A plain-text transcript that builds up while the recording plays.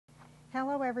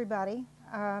Hello everybody.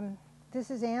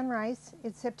 This is Ann Rice.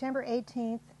 It's September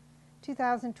 18th,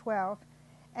 2012,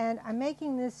 and I'm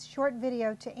making this short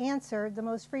video to answer the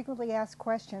most frequently asked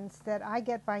questions that I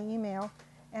get by email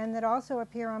and that also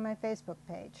appear on my Facebook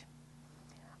page.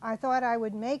 I thought I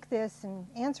would make this and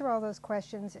answer all those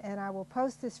questions, and I will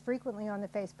post this frequently on the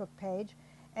Facebook page,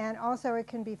 and also it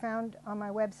can be found on my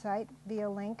website via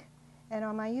link and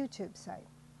on my YouTube site.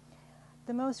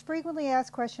 The most frequently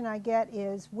asked question I get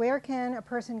is, where can a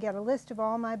person get a list of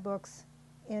all my books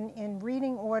in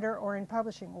reading order or in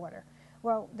publishing order?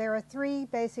 Well, there are three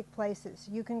basic places.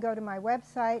 You can go to my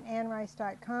website,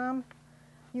 annrice.com.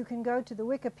 You can go to the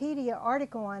Wikipedia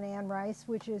article on Ann Rice,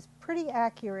 which is pretty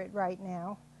accurate right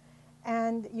now,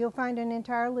 and you'll find an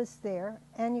entire list there.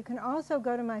 And you can also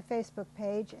go to my Facebook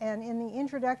page, and in the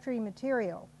introductory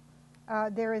material,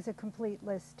 there is a complete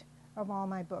list of all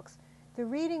my books. The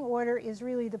reading order is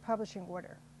really the publishing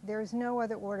order. There is no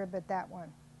other order but that one.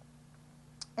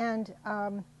 And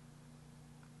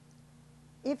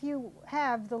if you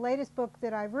have the latest book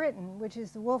that I've written, which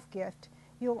is The Wolf Gift,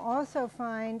 you'll also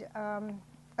find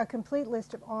a complete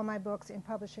list of all my books in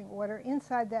publishing order.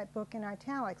 Inside that book in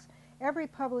italics, every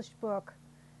published book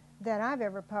that I've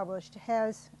ever published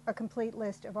has a complete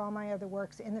list of all my other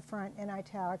works in the front in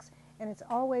italics, and it's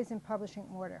always in publishing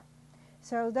order.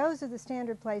 So those are the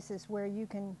standard places where you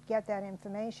can get that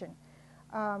information.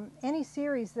 Any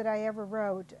series that I ever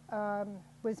wrote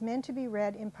was meant to be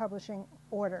read in publishing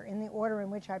order, in the order in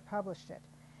which I published it.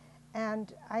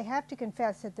 And I have to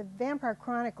confess that the Vampire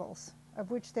Chronicles,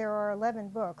 of which there are 11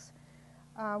 books,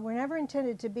 were never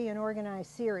intended to be an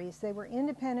organized series. They were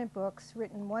independent books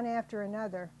written one after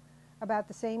another about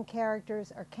the same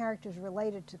characters or characters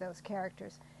related to those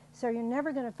characters. So you're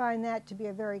never going to find that to be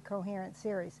a very coherent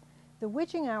series. The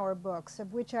Witching Hour books,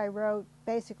 of which I wrote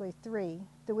basically three,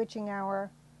 The Witching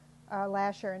Hour,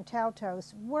 Lasher, and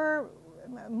Taltos, were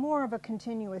more of a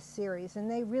continuous series, and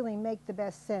they really make the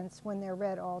best sense when they're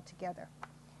read all together.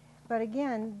 But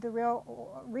again, the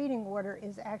real reading order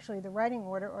is actually the writing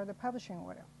order or the publishing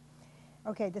order.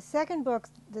 Okay, the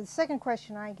second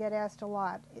question I get asked a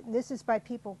lot, this is by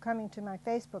people coming to my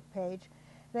Facebook page.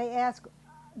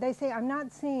 They say, I'm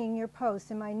not seeing your posts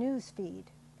in my news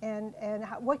feed. And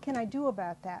what can I do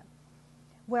about that?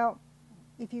 Well,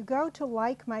 if you go to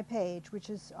like my page, which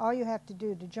is all you have to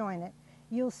do to join it,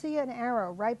 you'll see an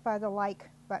arrow right by the like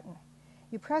button.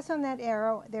 You press on that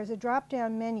arrow, there's a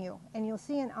drop-down menu, and you'll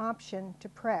see an option to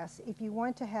press if you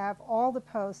want to have all the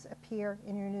posts appear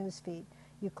in your news feed.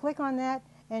 You click on that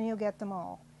and you'll get them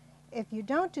all. If you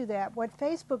don't do that, what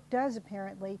Facebook does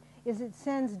apparently is it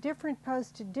sends different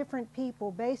posts to different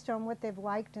people based on what they've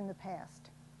liked in the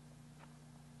past.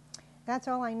 That's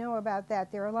all I know about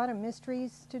that. There are a lot of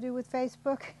mysteries to do with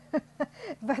Facebook,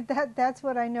 but that's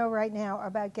what I know right now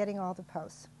about getting all the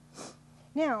posts.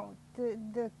 Now,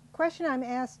 the question I'm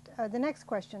asked, the next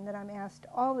question that I'm asked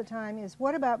all the time is,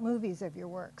 what about movies of your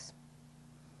works?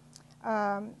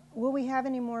 Will we have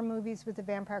any more movies with the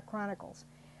Vampire Chronicles?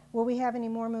 Will we have any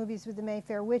more movies with the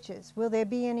Mayfair Witches? Will there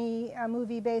be any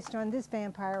movie based on this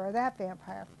vampire or that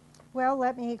vampire? Well,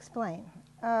 let me explain.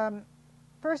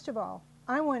 First of all,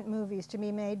 I want movies to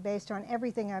be made based on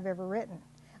everything I've ever written.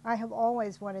 I have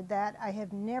always wanted that. I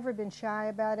have never been shy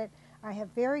about it. I have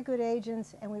very good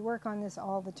agents, and we work on this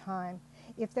all the time.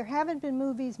 If there haven't been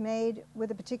movies made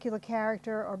with a particular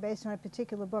character or based on a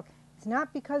particular book, it's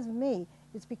not because of me.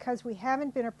 It's because we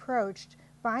haven't been approached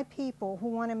by people who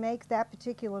want to make that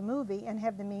particular movie and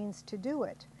have the means to do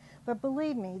it. But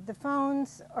believe me, the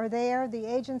phones are there, the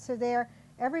agents are there.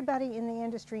 Everybody in the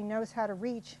industry knows how to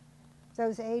reach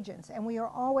those agents, and we are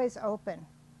always open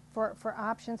for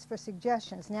options, for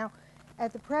suggestions. Now,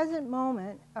 at the present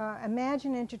moment,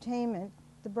 Imagine Entertainment,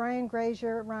 the Brian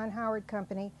Grazer, Ron Howard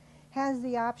company, has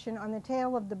the option on The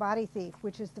Tale of the Body Thief,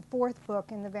 which is the fourth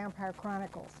book in the Vampire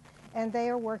Chronicles, and they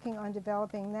are working on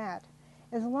developing that.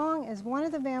 As long as one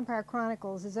of the Vampire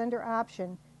Chronicles is under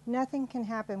option, nothing can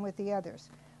happen with the others.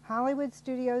 Hollywood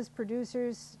studios,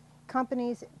 producers,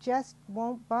 companies just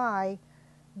won't buy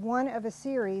one of a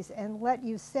series and let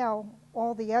you sell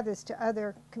all the others to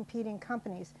other competing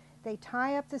companies. They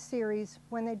tie up the series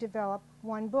when they develop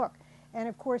one book. And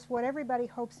of course, what everybody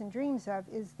hopes and dreams of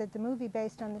is that the movie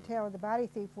based on The Tale of the Body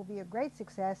Thief will be a great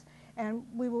success, and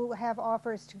we will have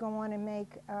offers to go on and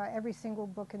make every single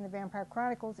book in the Vampire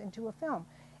Chronicles into a film.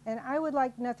 And I would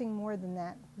like nothing more than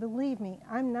that. Believe me,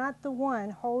 I'm not the one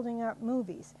holding up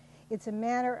movies. It's a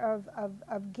matter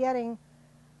of getting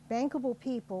bankable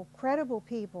people, credible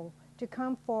people, to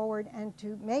come forward and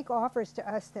to make offers to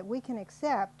us that we can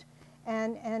accept,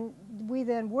 and we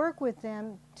then work with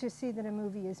them to see that a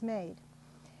movie is made.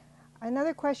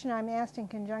 Another question I'm asked in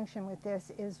conjunction with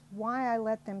this is why I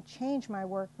let them change my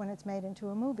work when it's made into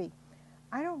a movie.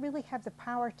 I don't really have the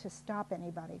power to stop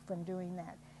anybody from doing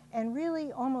that, and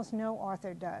really almost no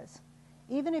author does.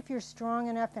 Even if you're strong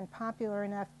enough and popular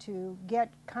enough to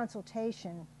get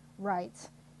consultation rights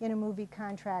in a movie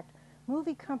contract,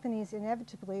 movie companies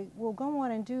inevitably will go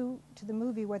on and do to the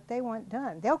movie what they want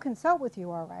done. They'll consult with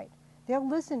you, all right. They'll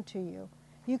listen to you.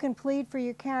 You can plead for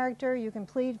your character, you can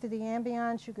plead for the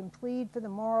ambience, you can plead for the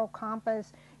moral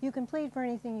compass, you can plead for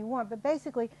anything you want, but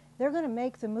basically they're going to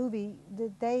make the movie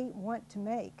that they want to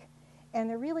make. And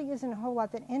there really isn't a whole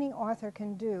lot that any author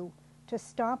can do to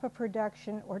stop a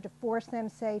production or to force them,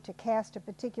 say, to cast a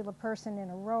particular person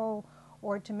in a role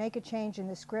or to make a change in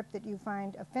the script that you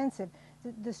find offensive.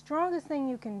 The strongest thing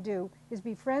you can do is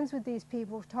be friends with these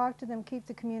people, talk to them, keep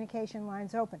the communication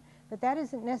lines open. But that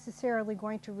isn't necessarily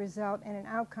going to result in an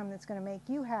outcome that's going to make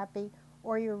you happy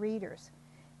or your readers.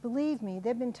 Believe me,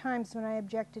 there have been times when I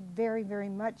objected very, very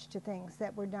much to things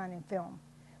that were done in film,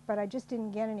 but I just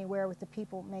didn't get anywhere with the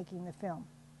people making the film.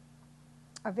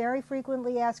 A very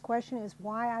frequently asked question is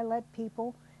why I let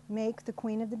people make the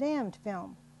Queen of the Damned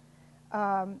film.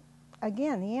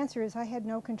 Again, the answer is I had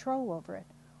no control over it.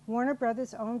 Warner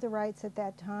Brothers owned the rights at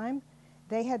that time.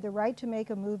 They had the right to make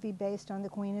a movie based on the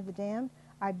Queen of the Damned.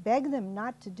 I begged them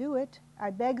not to do it.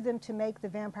 I begged them to make the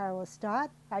Vampire Lestat.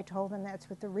 I told them that's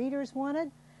what the readers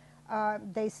wanted.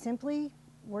 They simply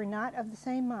were not of the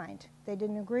same mind. They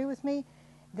didn't agree with me.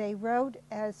 They wrote,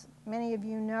 as many of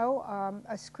you know,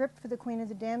 a script for the Queen of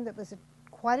the Damned that was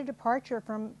quite a departure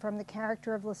from the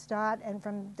character of Lestat and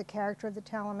from the character of the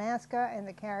Talamasca and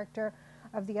the character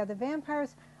of the other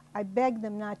vampires. I begged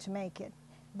them not to make it.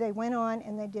 They went on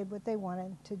and they did what they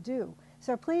wanted to do.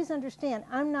 So please understand,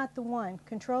 I'm not the one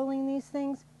controlling these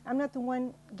things. I'm not the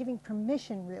one giving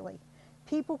permission, really.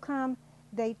 People come,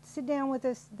 they sit down with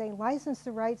us, they license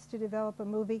the rights to develop a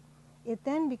movie. It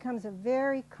then becomes a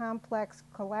very complex,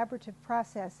 collaborative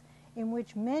process in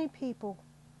which many people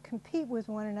compete with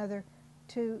one another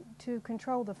to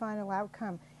control the final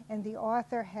outcome, and the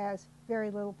author has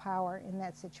very little power in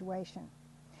that situation.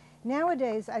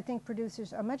 Nowadays, I think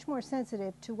producers are much more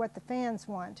sensitive to what the fans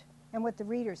want and what the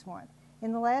readers want.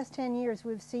 In the last 10 years,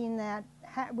 we've seen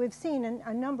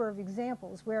a number of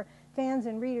examples where fans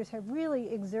and readers have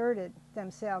really exerted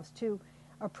themselves to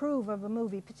approve of a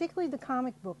movie, particularly the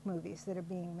comic book movies that are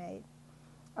being made.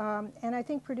 And I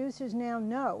think producers now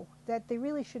know that they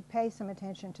really should pay some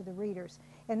attention to the readers.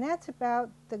 And that's about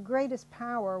the greatest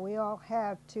power we all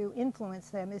have to influence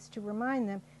them, is to remind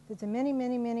them that the many,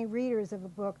 many, many readers of a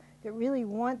book that really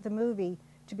want the movie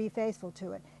to be faithful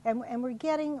to it. And we're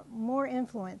getting more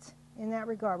influence in that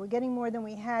regard. We're getting more than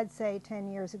we had, say, 10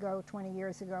 years ago, 20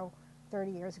 years ago,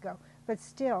 30 years ago. But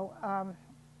still,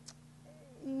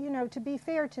 you know, to be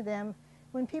fair to them,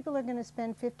 when people are going to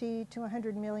spend $50 to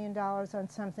 $100 million on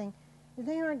something,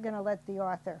 they aren't going to let the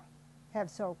author have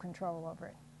sole control over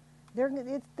it.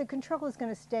 The control is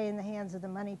going to stay in the hands of the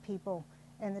money people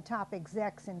and the top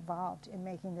execs involved in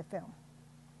making the film.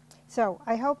 So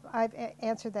I hope I've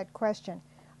answered that question.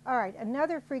 All right,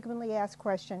 another frequently asked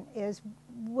question is,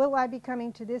 will I be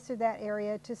coming to this or that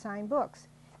area to sign books?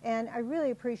 And I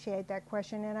really appreciate that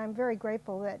question, and I'm very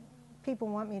grateful that people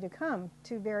want me to come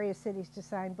to various cities to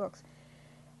sign books.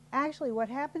 Actually, what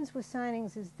happens with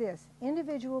signings is this: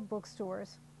 individual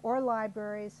bookstores or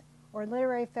libraries or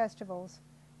literary festivals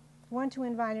want to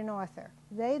invite an author.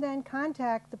 They then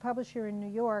contact the publisher in New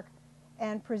York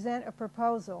and present a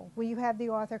proposal. Will you have the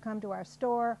author come to our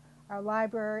store, our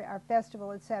library, our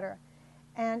festival, etc.?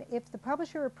 And if the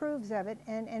publisher approves of it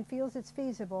and feels it's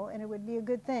feasible and it would be a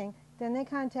good thing, then they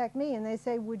contact me and they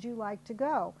say, would you like to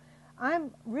go?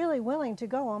 I'm really willing to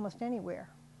go almost anywhere.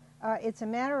 It's a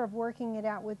matter of working it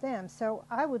out with them. So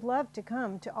I would love to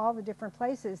come to all the different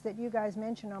places that you guys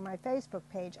mentioned on my Facebook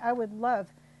page. I would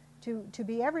love to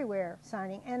be everywhere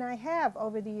signing. And I have,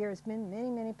 over the years, been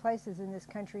many, many places in this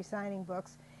country signing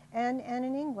books, and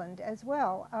in England as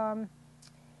well.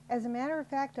 As a matter of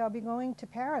fact, I'll be going to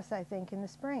Paris, I think, in the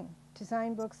spring to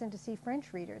sign books and to see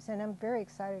French readers, and I'm very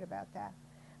excited about that.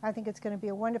 I think it's going to be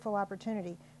a wonderful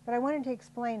opportunity. But I wanted to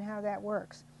explain how that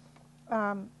works.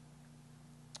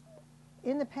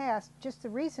 In the past, just the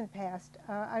recent past,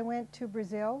 I went to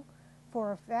Brazil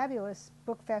for a fabulous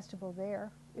book festival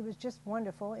there. It was just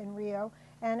wonderful in Rio.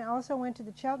 And I also went to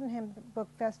the Cheltenham Book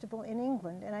Festival in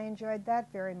England, and I enjoyed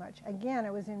that very much. Again,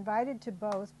 I was invited to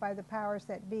both by the powers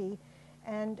that be,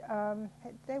 and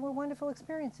they were wonderful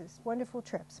experiences, wonderful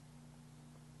trips.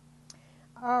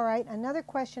 All right, another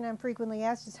question I'm frequently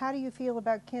asked is, how do you feel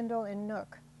about Kindle and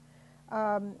Nook?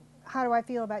 How do I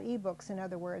feel about ebooks, in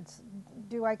other words?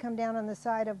 do I come down on the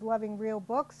side of loving real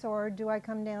books, or do I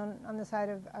come down on the side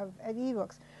of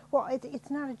ebooks? Well,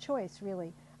 it's not a choice,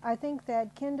 really. I think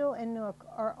that Kindle and Nook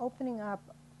are opening up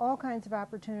all kinds of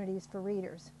opportunities for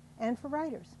readers and for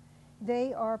writers.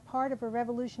 They are part of a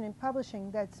revolution in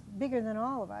publishing that's bigger than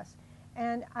all of us.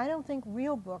 And I don't think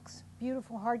real books,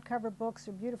 beautiful hardcover books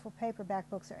or beautiful paperback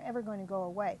books, are ever going to go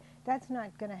away. That's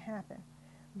not going to happen.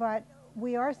 But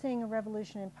we are seeing a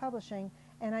revolution in publishing,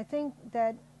 and I think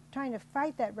that trying to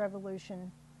fight that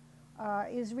revolution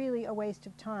is really a waste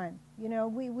of time. You know,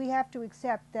 we have to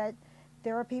accept that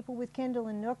there are people with Kindle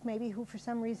and Nook maybe who for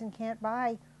some reason can't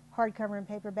buy hardcover and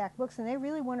paperback books, and they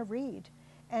really want to read.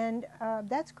 And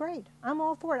that's great. I'm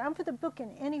all for it. I'm for the book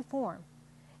in any form.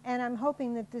 And I'm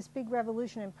hoping that this big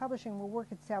revolution in publishing will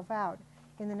work itself out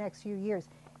in the next few years.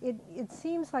 It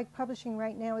seems like publishing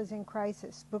right now is in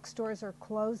crisis. Bookstores are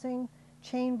closing.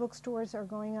 Chain bookstores are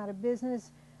going out of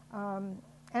business.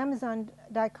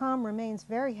 Amazon.com remains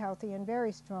very healthy and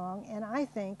very strong. And I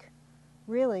think,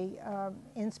 really,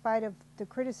 in spite of the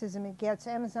criticism it gets,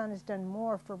 Amazon has done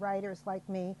more for writers like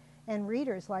me and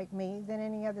readers like me than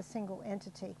any other single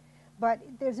entity. But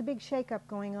there's a big shakeup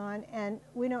going on, and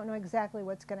we don't know exactly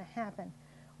what's going to happen.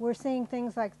 We're seeing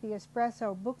things like the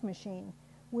espresso book machine,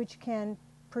 which can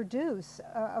produce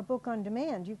a book on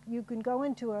demand. You can go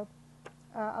into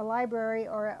a library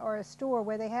or a store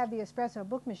where they have the espresso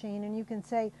book machine, and you can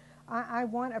say, I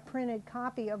want a printed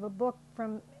copy of a book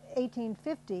from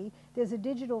 1850. There's a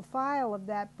digital file of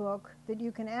that book that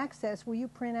you can access. Will you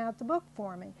print out the book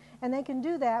for me? And they can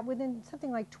do that within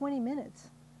something like 20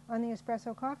 minutes on the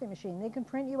espresso coffee machine. They can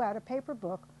print you out a paper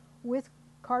book with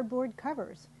cardboard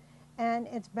covers, and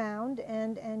it's bound,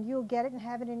 and you'll get it and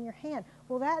have it in your hand.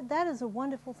 Well, that is a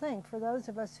wonderful thing for those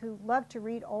of us who love to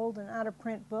read old and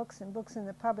out-of-print books and books in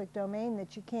the public domain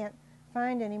that you can't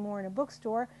find anymore in a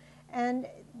bookstore. And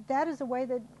that is a way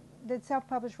that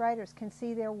self-published writers can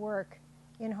see their work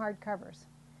in hardcovers.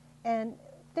 And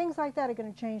things like that are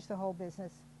going to change the whole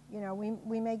business. You know,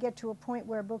 we may get to a point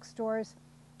where bookstores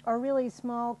are really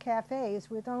small cafes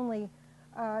with only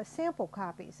sample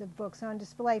copies of books on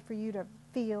display for you to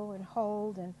feel and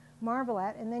hold and marvel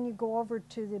at, and then you go over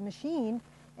to the machine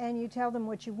and you tell them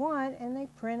what you want, and they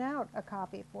print out a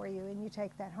copy for you, and you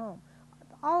take that home.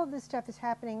 All of this stuff is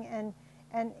happening,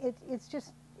 and it's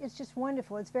just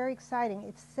wonderful. It's very exciting.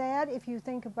 It's sad if you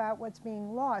think about what's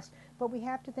being lost, but we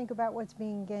have to think about what's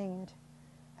being gained.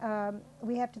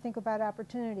 We have to think about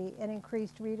opportunity and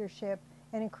increased readership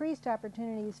and increased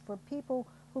opportunities for people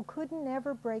who couldn't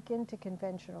ever break into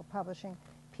conventional publishing,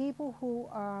 people who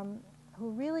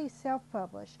really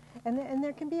self-publish. And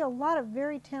there can be a lot of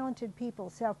very talented people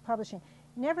self-publishing.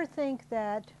 Never think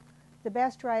that the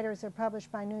best writers are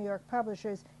published by New York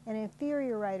publishers and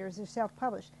inferior writers are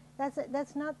self-published.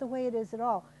 That's not the way it is at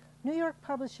all. New York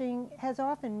publishing has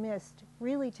often missed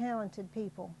really talented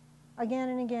people again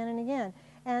and again and again.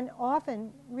 And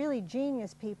often really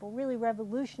genius people, really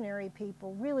revolutionary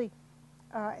people, really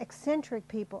eccentric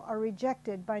people are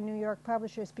rejected by New York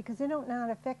publishers because they don't know how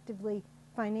to effectively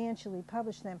financially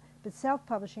publish them. But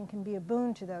self-publishing can be a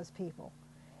boon to those people.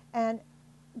 And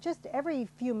just every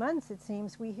few months, it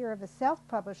seems, we hear of a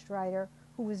self-published writer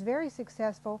who was very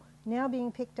successful now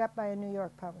being picked up by a New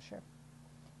York publisher.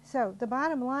 So the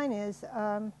bottom line is,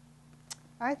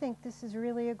 I think this is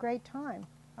really a great time.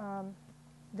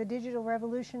 The digital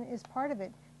revolution is part of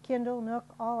it. Kindle, Nook,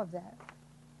 all of that.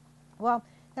 Well,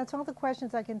 that's all the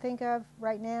questions I can think of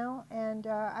right now, and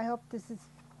I hope this has,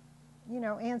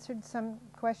 answered some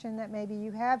question that maybe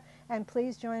you have. And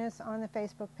please join us on the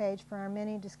Facebook page for our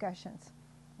many discussions.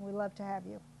 We'd love to have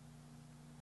you.